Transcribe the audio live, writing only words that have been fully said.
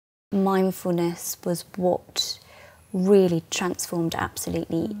Mindfulness was what really transformed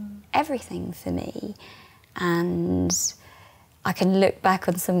absolutely everything for me. And I can look back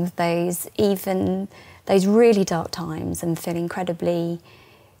on some of those, even those really dark times, and feel incredibly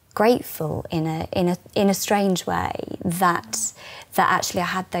grateful in a strange way that actually I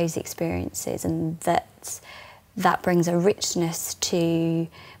had those experiences, and that brings a richness to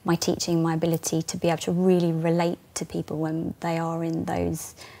my teaching, my ability to be able to really relate to people when they are in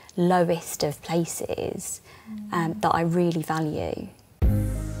those lowest of places, that I really value.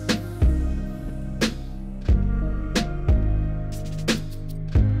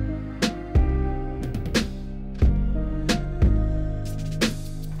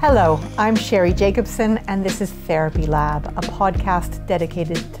 Hello, I'm Sheri Jacobson, and this is THERAPYLAB, a podcast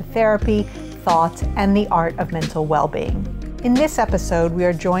dedicated to therapy, thought, and the art of mental well-being. In this episode, we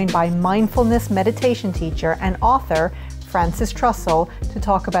are joined by mindfulness meditation teacher and author Frances Trussell to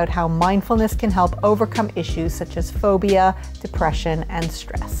talk about how mindfulness can help overcome issues such as phobia, depression, and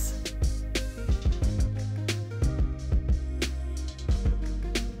stress.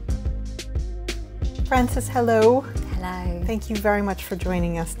 Frances, hello. Hello. Thank you very much for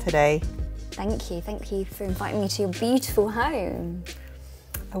joining us today. Thank you for inviting me to your beautiful home.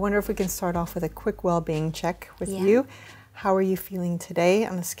 I wonder if we can start off with a quick well-being check with you. How are you feeling today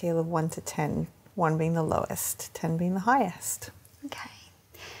on a scale of 1 to 10? 1 being the lowest, 10 being the highest. Okay.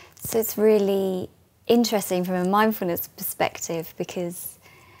 So it's really interesting from a mindfulness perspective, because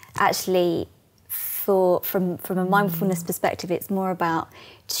actually from a mindfulness perspective, it's more about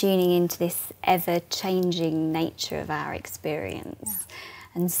tuning into this ever-changing nature of our experience. Yeah.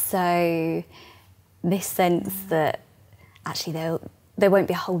 And so this sense that actually there won't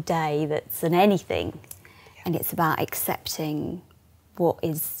be a whole day that's an anything, and it's about accepting what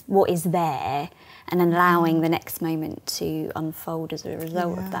is there and allowing the next moment to unfold as a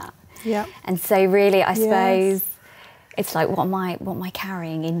result of that. Yeah. And so really, I suppose it's like, what am I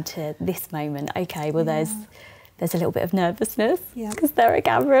carrying into this moment? Okay, well there's a little bit of nervousness because there are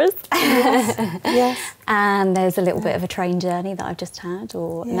cameras. Yes. And there's a little bit of a train journey that I've just had,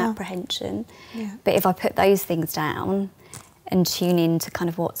 or an apprehension. Yeah. But if I put those things down and tune into kind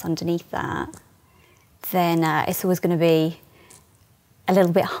of what's underneath that, then it's always going to be a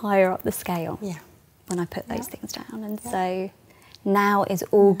little bit higher up the scale when I put those things down. And so now is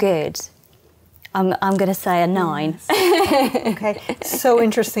all good. I'm going to say a 9. Yes. Okay, so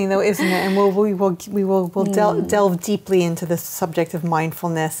interesting though, isn't it? And we'll delve deeply into the subject of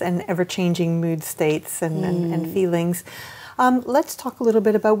mindfulness and ever-changing mood states and feelings. Let's talk a little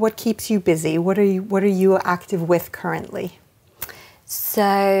bit about what keeps you busy. What are you active with currently?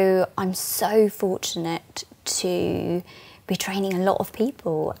 So I'm so fortunate to be training a lot of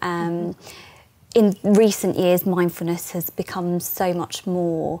people. In recent years, mindfulness has become so much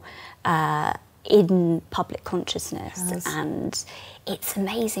more in public consciousness, and it's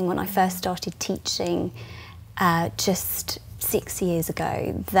amazing. When I first started teaching just 6 years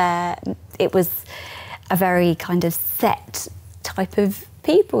ago, it was a very kind of set type of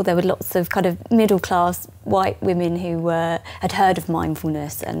people. There were lots of kind of middle-class white women who had heard of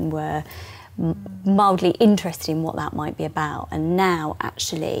mindfulness and were mildly interested in what that might be about. And now,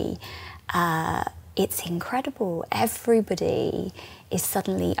 actually, it's incredible. Everybody is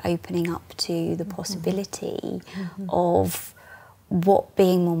suddenly opening up to the possibility of what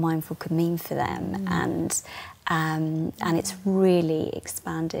being more mindful could mean for them, and it's really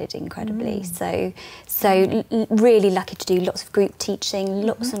expanded incredibly. So really lucky to do lots of group teaching,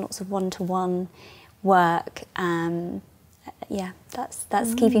 lots and lots of one-to-one work.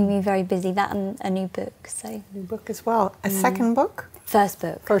 That's keeping me very busy. That and a new book. So new book as well. A second book? First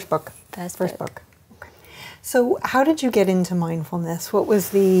book. First book. First book. Okay. So how did you get into mindfulness? What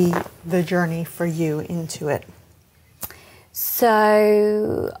was the journey for you into it?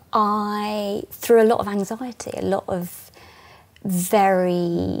 So through a lot of anxiety, a lot of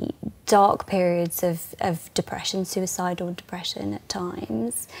very dark periods of depression, suicidal depression at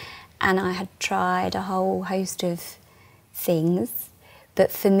times, and I had tried a whole host of things,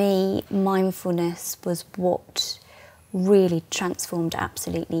 but for me, mindfulness was what really transformed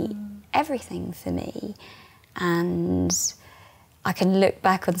absolutely everything for me. And I can look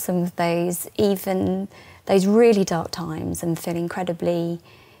back on some of those, even those really dark times, and feel incredibly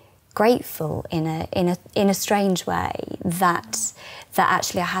grateful in a strange way that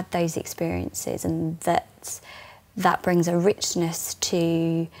actually I had those experiences, and that brings a richness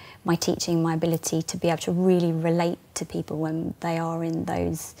to my teaching, my ability to be able to really relate to people when they are in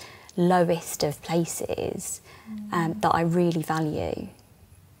those lowest of places, that I really value.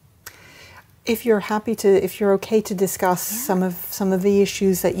 If you're okay to discuss some of the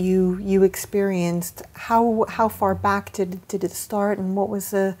issues that you experienced, how far back did it start, and what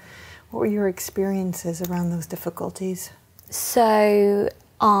were your experiences around those difficulties? So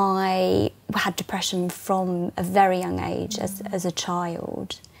I had depression from a very young age. As a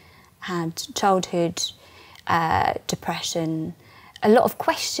child, had childhood depression, a lot of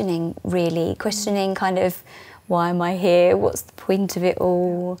questioning, really questioning kind of, why am I here? What's the point of it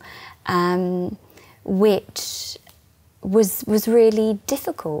all? Which was really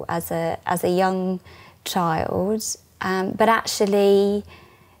difficult as a young child. But actually,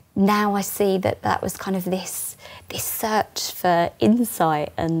 now I see that was kind of this search for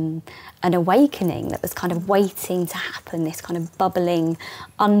insight and an awakening that was kind of waiting to happen. This kind of bubbling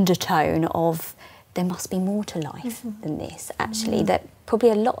undertone of there must be more to life than this. Actually, that probably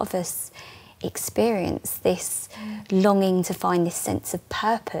a lot of us experience this longing to find this sense of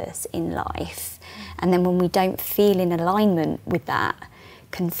purpose in life, and then when we don't feel in alignment with that,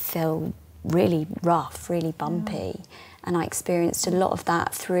 can feel really rough, really bumpy. And I experienced a lot of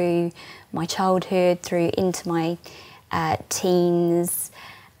that through my childhood, through into my teens,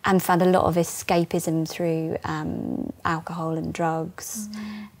 and found a lot of escapism through alcohol and drugs,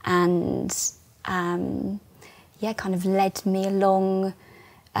 and kind of led me along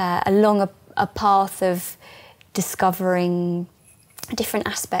a path of discovering different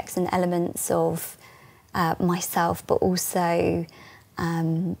aspects and elements of myself, but also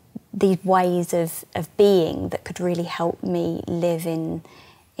these ways of being that could really help me live in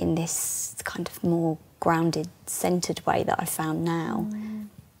this kind of more grounded, centered way that I found now.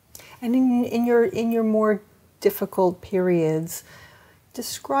 And in your more difficult periods,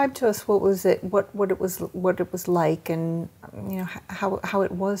 describe to us what it was like, and how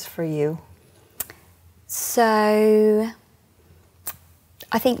it was for you. So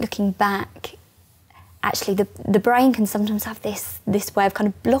I think looking back, actually the brain can sometimes have this way of kind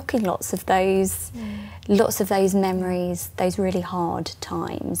of blocking lots of those memories, those really hard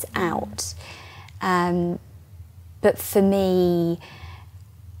times out. But for me,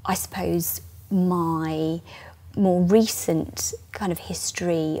 I suppose my more recent kind of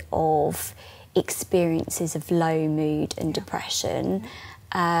history of experiences of low mood and depression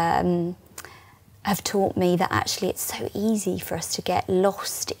have taught me that actually it's so easy for us to get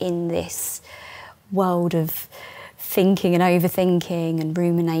lost in this world of thinking and overthinking and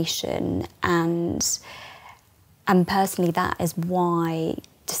rumination, and personally that is why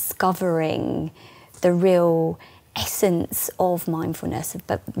discovering the real essence of mindfulness,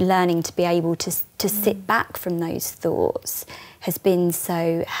 but learning to be able to sit back from those thoughts has been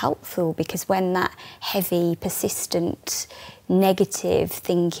so helpful, because when that heavy, persistent, negative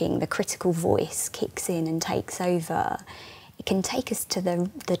thinking, the critical voice kicks in and takes over, it can take us to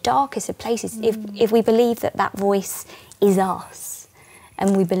the darkest of places. If we believe that voice is us,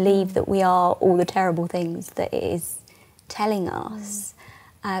 and we believe that we are all the terrible things that it is telling us,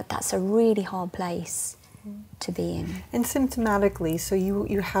 that's a really hard place to be in. And symptomatically, so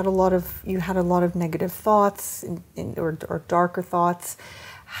you had a lot of negative thoughts or darker thoughts.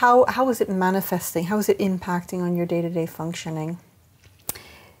 How is it manifesting? How is it impacting on your day-to-day functioning?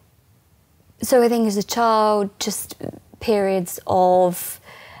 So I think as a child, just periods of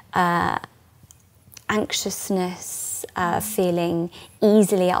anxiousness, feeling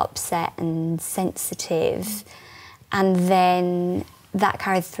easily upset and sensitive, and then that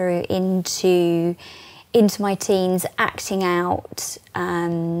carried through into my teens, acting out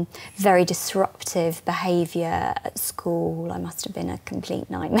very disruptive behaviour at school. I must have been a complete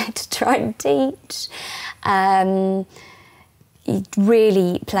nightmare to try and teach.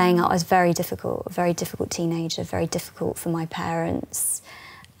 Really playing out as a very difficult teenager, very difficult for my parents.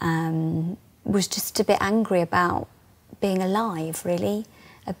 Was just a bit angry about being alive, really.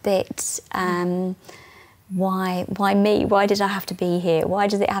 A bit, why me? Why did I have to be here? Why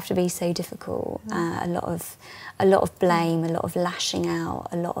does it have to be so difficult? A lot of blame, a lot of lashing out,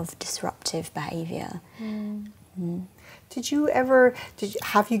 a lot of disruptive behaviour.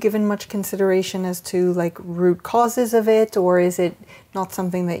 Have you given much consideration as to like root causes of it, or is it not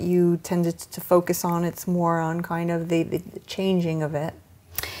something that you tended to focus on? It's more on kind of the changing of it.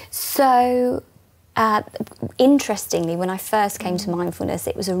 So, interestingly, when I first came to mindfulness,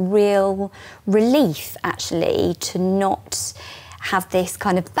 it was a real relief actually to not have this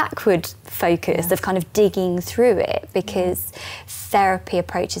kind of backward focus of kind of digging through it, because therapy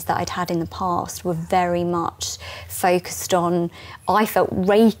approaches that I'd had in the past were very much focused on, I felt,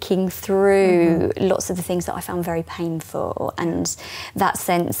 raking through lots of the things that I found very painful, and that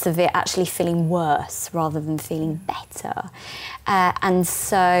sense of it actually feeling worse rather than feeling better. And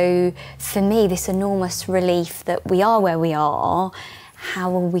so for me, this enormous relief that we are where we are,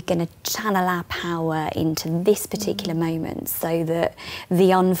 how are we going to channel our power into this particular moment so that the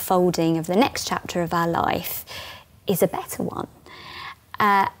unfolding of the next chapter of our life is a better one?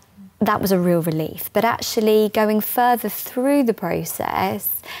 That was a real relief. But actually going further through the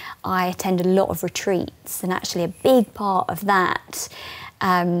process, I attend a lot of retreats, and actually a big part of that,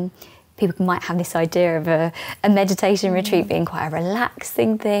 people might have this idea of a meditation retreat being quite a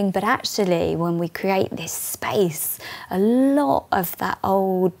relaxing thing, but actually when we create this space, a lot of that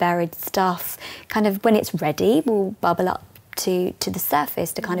old buried stuff, kind of when it's ready, will bubble up to the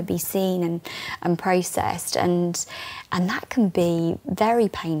surface to kind of be seen and processed, and that can be very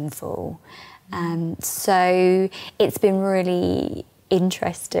painful. So it's been really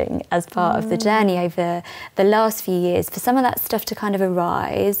interesting as part of the journey over the last few years for some of that stuff to kind of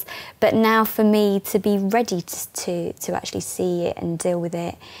arise, but now for me to be ready to actually see it and deal with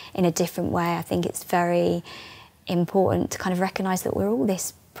it in a different way. I think it's very important to kind of recognise that we're all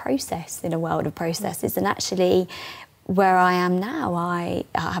this process in a world of processes, and actually where I am now, I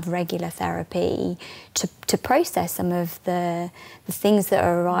have regular therapy to process some of the things that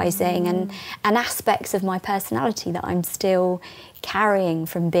are arising and aspects of my personality that I'm still carrying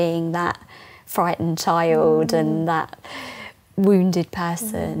from being that frightened child and that wounded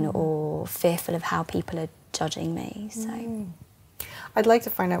person or fearful of how people are judging me. So, I'd like to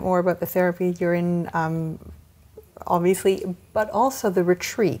find out more about the therapy you're in, obviously, but also the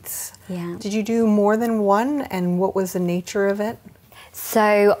retreats. Yeah. Did you do more than one, and what was the nature of it?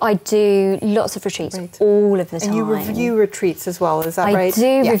 So I do lots of retreats all of the time. And you review retreats as well, is that right? I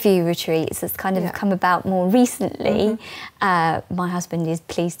do review retreats. It's kind of come about more recently. My husband is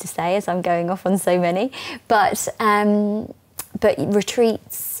pleased to say, as I'm going off on so many. But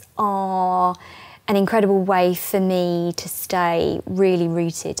retreats are an incredible way for me to stay really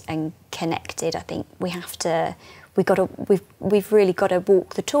rooted and connected. I think we've really got to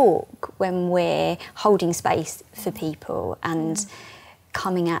walk the talk when we're holding space for people, and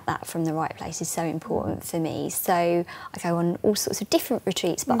coming at that from the right place is so important for me. So I go on all sorts of different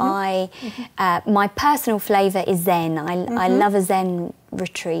retreats, but my personal flavour is Zen. I love a Zen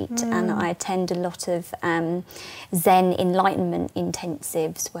retreat, and I attend a lot of Zen enlightenment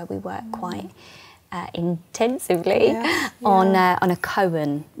intensives where we work quite intensively on a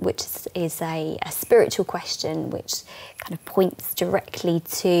koan, which is a spiritual question which kind of points directly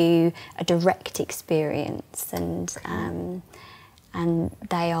to a direct experience, and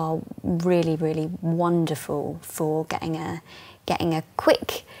they are really, really wonderful for getting a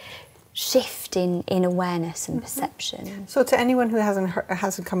quick shift in awareness and perception. So to anyone who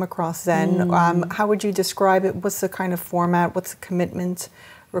hasn't come across Zen, how would you describe it? What's the kind of format? What's the commitment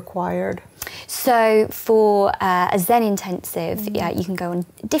required? So for a Zen intensive, you can go on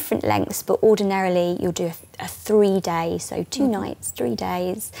different lengths, but ordinarily you'll do a 3-day, so 2 nights, 3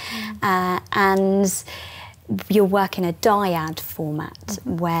 days, and you'll work in a dyad format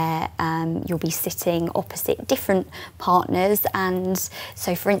where you'll be sitting opposite different partners. And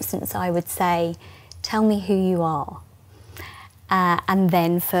so, for instance, I would say, tell me who you are. And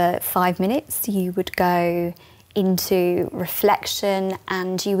then for 5 minutes, you would go into reflection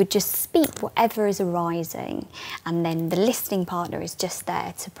and you would just speak whatever is arising, and then the listening partner is just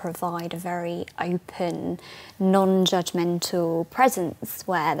there to provide a very open, non-judgmental presence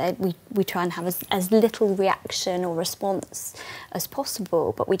where we try and have as little reaction or response as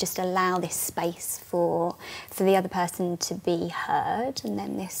possible, but we just allow this space for the other person to be heard, and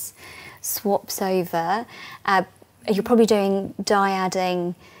then this swaps over. You're probably doing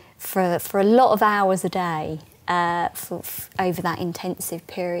dyading for a lot of hours a day. Over that intensive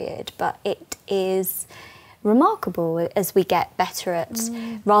period, but it is remarkable as we get better at,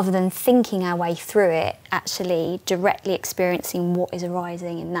 rather than thinking our way through it, actually directly experiencing what is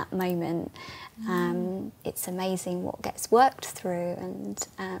arising in that moment. It's amazing what gets worked through,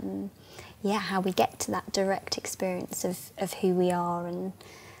 and how we get to that direct experience of who we are and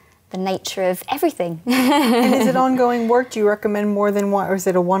the nature of everything. And is it ongoing work? Do you recommend more than one, or is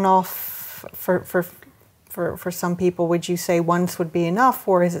it a one-off for some people? Would you say once would be enough,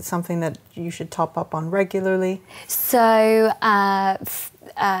 or is it something that you should top up on regularly? So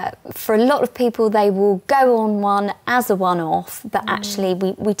for a lot of people, they will go on one as a one-off, but actually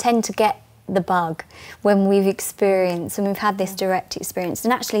we tend to get the bug, when we've experienced and we've had this direct experience,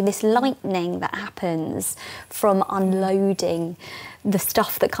 and actually this lightning that happens from unloading the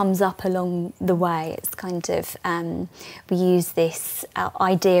stuff that comes up along the way. It's kind of, we use this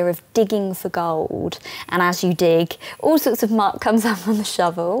idea of digging for gold, and as you dig, all sorts of muck comes up on the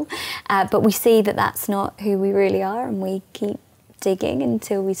shovel, but we see that that's not who we really are, and we keep digging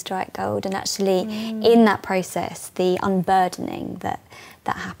until we strike gold. And actually in that process, the unburdening that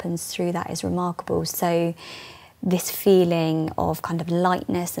happens through that is remarkable. So this feeling of kind of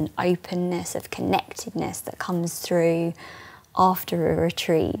lightness and openness, of connectedness that comes through after a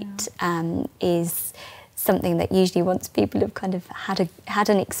retreat is something that usually once people have kind of had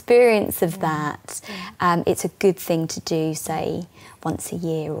an experience of that, it's a good thing to do, say, once a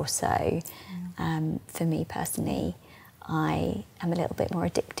year or so. For me personally, I am a little bit more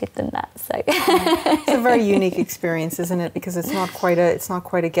addicted than that. So it's a very unique experience, isn't it? Because it's not quite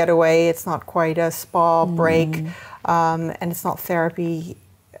a getaway, it's not quite a spa break, and it's not therapy,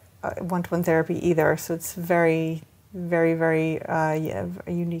 one-to-one therapy either. So it's very, very a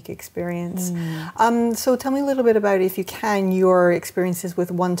unique experience. So tell me a little bit about, if you can, your experiences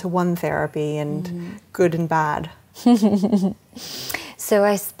with one-to-one therapy and good and bad. So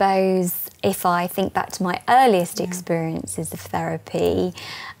I suppose if I think back to my earliest experiences of therapy,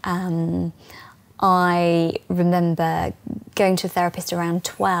 I remember going to a therapist around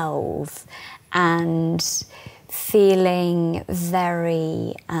 12 and feeling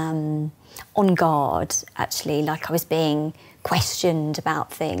very on guard, actually, like I was being questioned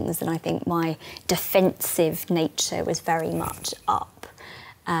about things, and I think my defensive nature was very much up,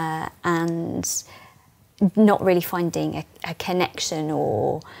 and not really finding a connection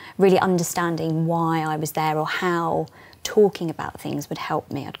or really understanding why I was there or how talking about things would help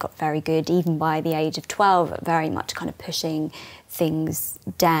me. I'd got very good, even by the age of 12, at very much kind of pushing things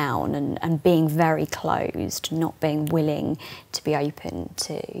down and being very closed, not being willing to be open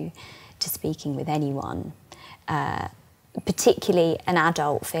to speaking with anyone, particularly an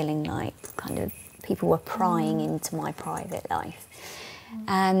adult, feeling like kind of people were prying into my private life.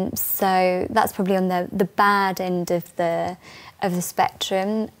 So that's probably on the bad end of the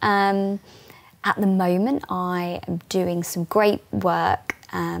spectrum. At the moment, I am doing some great work.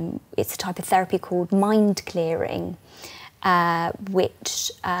 It's a type of therapy called mind clearing,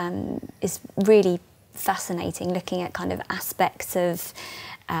 which is really fascinating, looking at kind of aspects of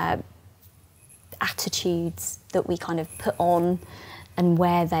attitudes that we kind of put on and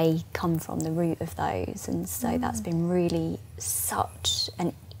where they come from, the root of those. And so that's been really such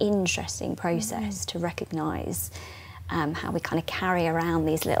an interesting process to recognise how we kind of carry around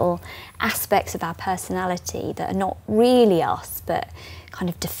these little aspects of our personality that are not really us, but kind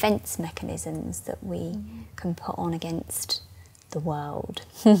of defence mechanisms that we can put on against the world.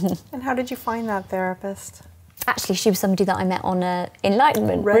 And how did you find that therapist? Actually, she was somebody that I met on an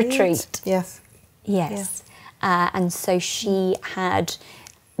enlightenment retreat. Yes. Yes. And so she had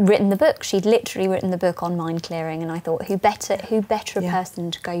written the book. She'd literally written the book on mind clearing, and I thought, who better a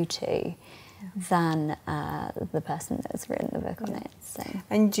person to go to than the person that's written the book on it. So.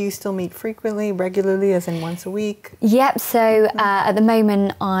 And do you still meet frequently, regularly, as in once a week? Yep. So at the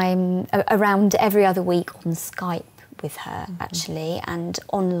moment, I'm around every other week on Skype with her, actually, and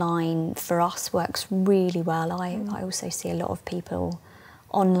online for us works really well. I also see a lot of people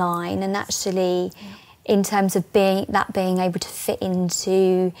online, and actually in terms of being able to fit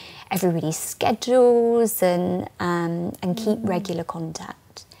into everybody's schedules and keep regular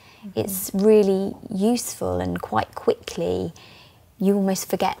contact, it's really useful, and quite quickly you almost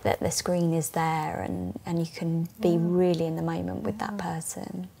forget that the screen is there, and you can be really in the moment with that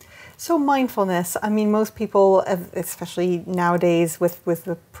person. So mindfulness, I mean, most people, especially nowadays with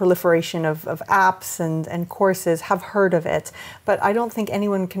the proliferation of apps and courses, have heard of it, but I don't think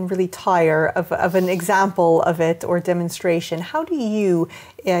anyone can really tire of an example of it or demonstration. How do you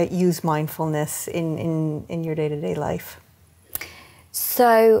use mindfulness in your day-to-day life?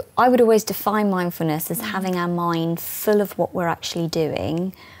 So I would always define mindfulness as having our mind full of what we're actually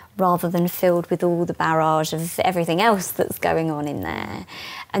doing, rather than filled with all the barrage of everything else that's going on in there.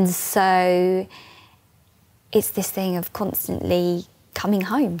 And so it's this thing of constantly coming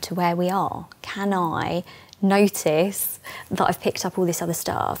home to where we are. Can I notice that I've picked up all this other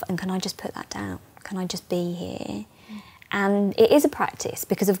stuff, and can I just put that down? Can I just be here? And it is a practice,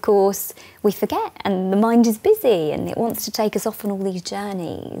 because of course we forget, and the mind is busy and it wants to take us off on all these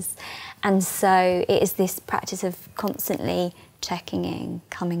journeys. And so it is this practice of constantly checking in,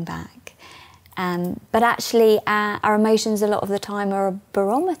 coming back, But actually our emotions a lot of the time are a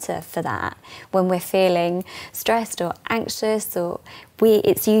barometer for that. When we're feeling stressed or anxious, or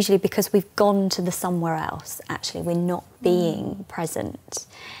it's usually because we've gone to the somewhere else. Actually, we're not being present.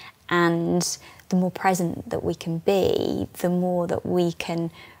 And the more present that we can be, the more that we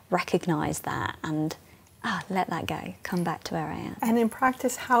can recognise that and let that go, come back to where I am. And in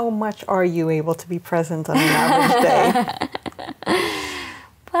practice, how much are you able to be present on an average day?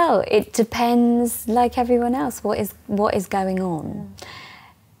 Well, it depends, like everyone else, what is going on.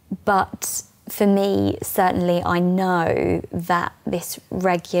 But for me, certainly, I know that this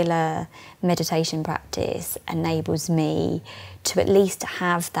regular meditation practice enables me to at least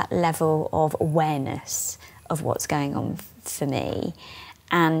have that level of awareness of what's going on for me.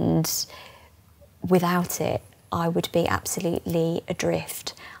 And without it, I would be absolutely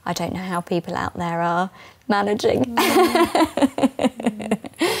adrift. I don't know how people out there are managing.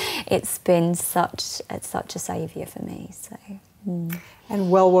 It's been such a saviour for me. So, and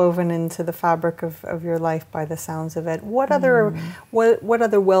well woven into the fabric of your life by the sounds of it. What other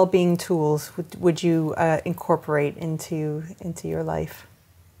well-being tools would you incorporate into your life?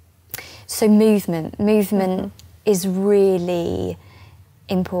 So movement is really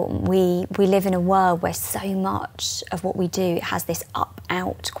important. We live in a world where so much of what we do has this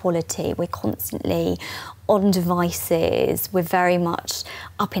up-out quality. We're constantly on devices. We're very much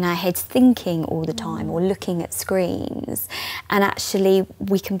up in our heads thinking all the time or looking at screens. And actually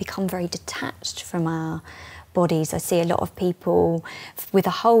we can become very detached from our bodies. I see a lot of people with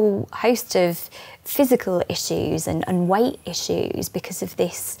a whole host of physical issues and weight issues because of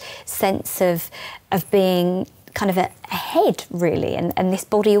this sense of being kind of ahead, really, and this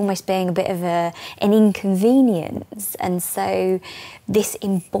body almost being a bit of an inconvenience. And so this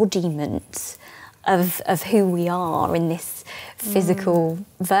embodiment of who we are in this physical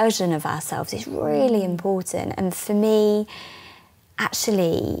version of ourselves is really important. And for me,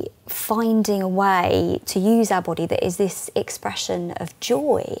 actually finding a way to use our body that is this expression of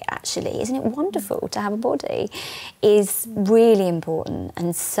joy, actually, isn't it wonderful to have a body, is really important.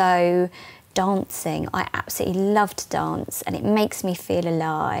 And so dancing, I absolutely love to dance, and it makes me feel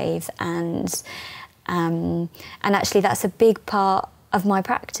alive, and actually that's a big part of my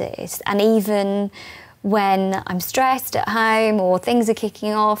practice. And even when I'm stressed at home or things are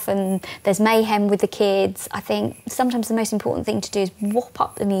kicking off and there's mayhem with the kids, I think sometimes the most important thing to do is whop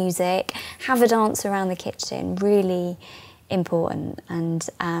up the music, have a dance around the kitchen, really important. And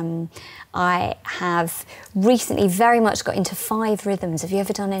I have recently very much got into 5 rhythms. Have you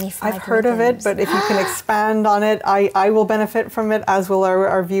ever done any 5 rhythms? I've heard of it, but if you can expand on it, I will benefit from it, as will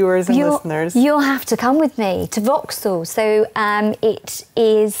our viewers and listeners. You'll have to come with me to Vauxhall. So it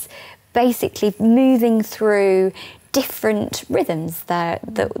is basically moving through different rhythms that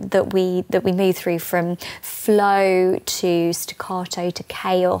we move through, from flow to staccato to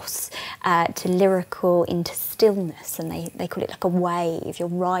chaos to lyrical into stillness, and they call it like a wave. You're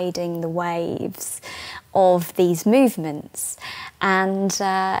riding the waves of these movements, and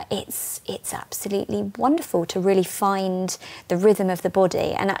it's absolutely wonderful to really find the rhythm of the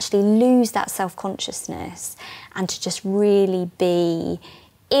body and actually lose that self-consciousness and to just really be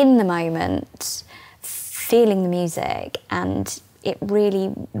in the moment, feeling the music, and it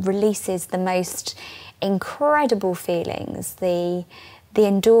really releases the most incredible feelings, the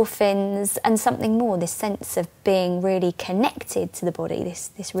endorphins, and something more, this sense of being really connected to the body,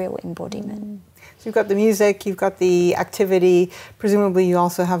 this real embodiment. So you've got the music, you've got the activity, presumably you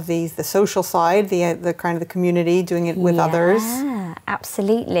also have the social side, the kind of the community, doing it with others. Yeah,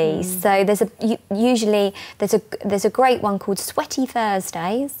 absolutely. So usually there's a great one called Sweaty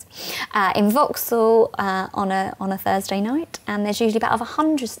Thursdays in Vauxhall on a Thursday night, and there's usually about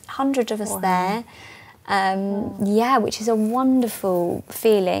 100 of us there. Yeah, which is a wonderful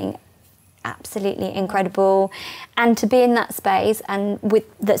feeling. Absolutely incredible, and to be in that space and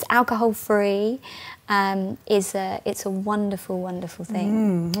that's alcohol free it's a wonderful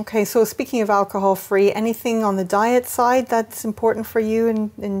thing. Okay, so speaking of alcohol free, anything on the diet side that's important for you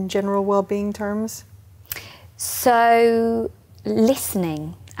in general well-being terms? So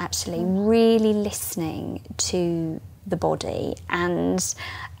listening, actually, really listening to the body. And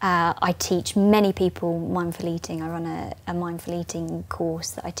I teach many people mindful eating. I run a mindful eating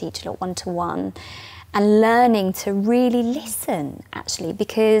course that I teach a lot one-to-one, and learning to really listen, actually,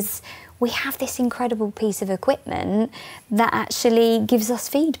 because we have this incredible piece of equipment that actually gives us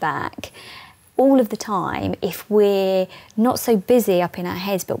feedback all of the time. If we're not so busy up in our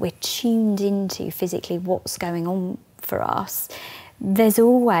heads, but we're tuned into physically what's going on for us, there's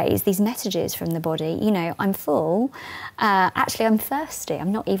always these messages from the body, you know, I'm full, actually I'm thirsty,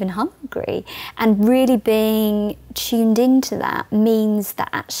 I'm not even hungry. And really being tuned into that means that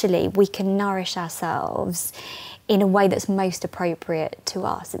actually we can nourish ourselves in a way that's most appropriate to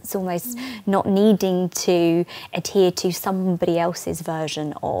us. It's almost not needing to adhere to somebody else's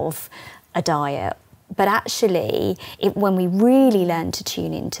version of a diet. But actually, when we really learn to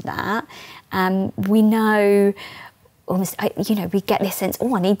tune into that, we know, almost, you know, we get this sense,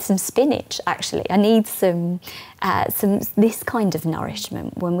 oh, I need some spinach, actually. I need some this kind of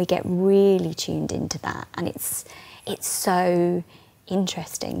nourishment when we get really tuned into that. And it's so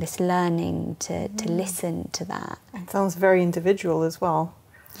interesting, this learning to listen to that. It sounds very individual as well.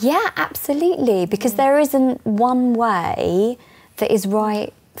 Yeah, absolutely, because there isn't one way that is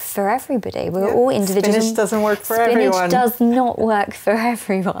right for everybody. We're all individuals. Spinach doesn't work for everyone. Spinach does not work for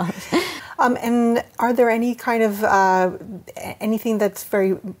everyone. And are there any kind of, anything that's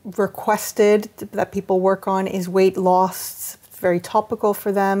very requested that people work on? Is weight loss very topical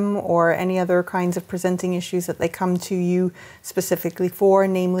for them, or any other kinds of presenting issues that they come to you specifically for?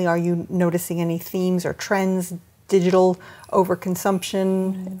 Namely, are you noticing any themes or trends, digital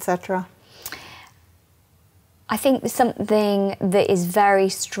overconsumption, etc.? I think something that is very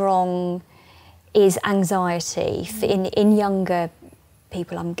strong is anxiety. In younger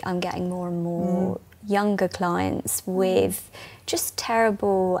people, I'm getting more and more younger clients with just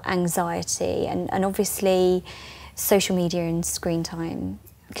terrible anxiety, and obviously social media and screen time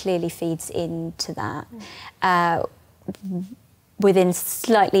clearly feeds into that. Within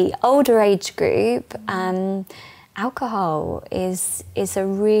slightly older age group, alcohol is a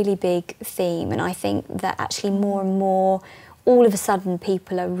really big theme, and I think that actually more and more, all of a sudden,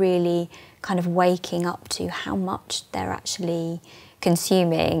 people are really kind of waking up to how much they're actually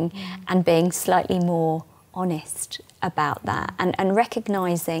consuming and being slightly more honest about that, and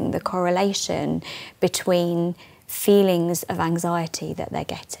recognising the correlation between feelings of anxiety that they're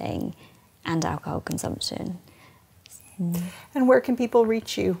getting and alcohol consumption. And where can people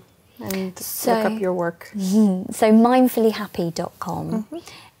reach you and look up your work? So mindfullyhappy.com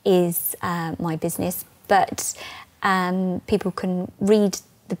is my business, but people can read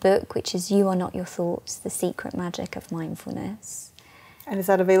the book, which is You Are Not Your Thoughts, The Secret Magic of Mindfulness. And is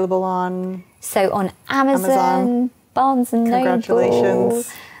that available on? So on Amazon. Barnes and Noble. Congratulations.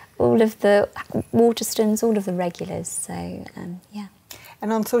 All of the Waterstones, all of the regulars. So yeah.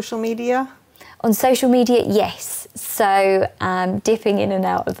 And on social media? On social media, yes. So dipping in and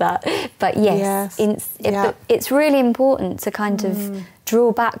out of that, but yes, it's really important to kind of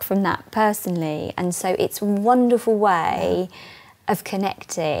draw back from that personally, and so it's a wonderful way of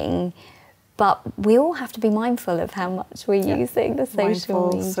connecting. But we all have to be mindful of how much we're using the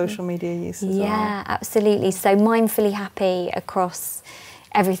social media use as well. Yeah, absolutely. So mindfully happy across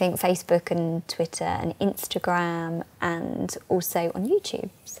everything, Facebook and Twitter and Instagram, and also on YouTube.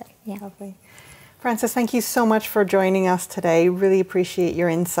 So yeah. Lovely. Frances, thank you so much for joining us today. Really appreciate your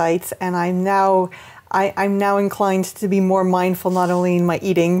insights, and I'm now inclined to be more mindful, not only in my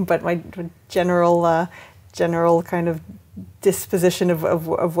eating, but my general kind of disposition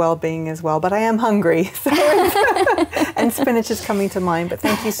of well-being as well. But I am hungry, so and spinach is coming to mind. But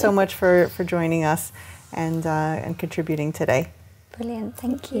thank you so much for joining us and contributing today. Brilliant,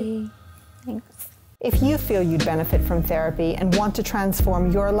 thank you. Thanks. If you feel you'd benefit from therapy and want to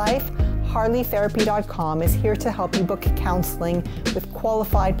transform your life, HarleyTherapy.com is here to help you book counselling with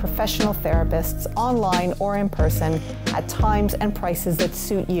qualified professional therapists online or in person at times and prices that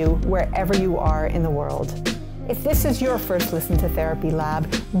suit you wherever you are in the world. If this is your first listen to Therapy Lab,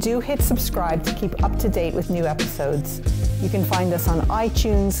 do hit subscribe to keep up to date with new episodes. You can find us on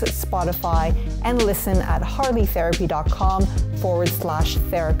iTunes, Spotify, and listen at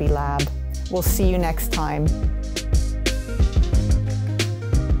HarleyTherapy.com/therapylab. We'll see you next time.